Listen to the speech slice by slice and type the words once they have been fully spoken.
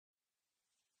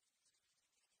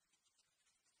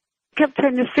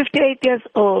captain is 58 years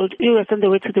old. He was on the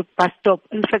way to the bus stop,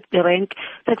 in fact the rank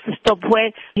taxi stop where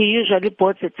he usually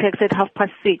boards the taxi at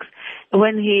 6:30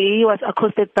 when he was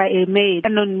accosted by a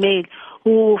unknown male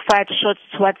who fired shots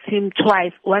towards him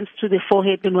twice, once to the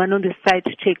forehead and one on the side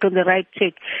cheek, on the right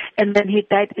cheek, and then he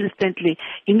died instantly.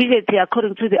 Immediately,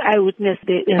 according to the eyewitness,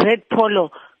 the red Polo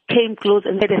came close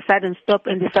and made a sudden stop,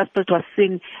 and the suspect was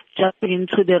seen jumping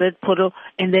into the red Polo,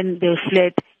 and then they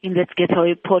fled in that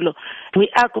getaway Polo. We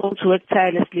are going to work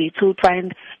tirelessly to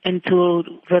find and to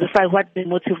verify what the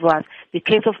motive was. The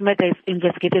case of murder is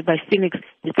investigated by Phoenix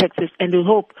detectives, and we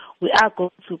hope we are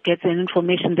going to get an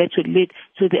information that will lead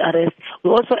to the arrest. We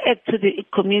also act to the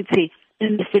community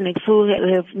in the Phoenix who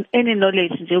have any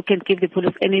knowledge, who can give the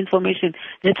police any information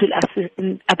that will assist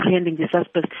in apprehending the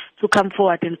suspects, to come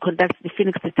forward and contact the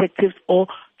Phoenix detectives or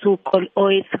to call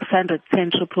 0800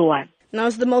 10 111. Now,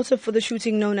 is the motive for the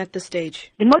shooting known at this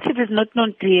stage? The motive is not known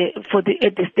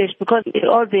at this stage because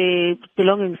all the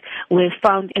belongings were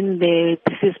found in the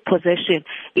deceased's possession,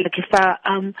 like a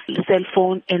firearm, cell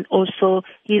phone, and also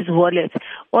his wallet.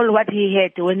 All what he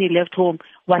had when he left home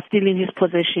was still in his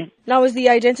possession. Now, is the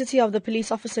identity of the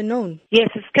police officer known? Yes,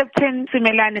 it's Captain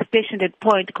Simelane, stationed at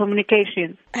Point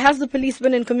Communications. Has the police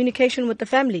been in communication with the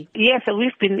family? Yes,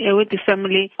 we've been with the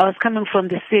family. I was coming from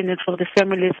the scene and from the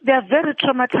families. They are very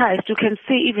traumatized. You can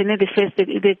see even in the face that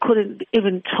they couldn't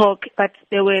even talk, but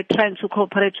they were trying to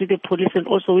cooperate with the police and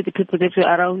also with the people that were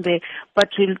around there. But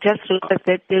we'll just request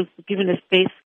that they've given a space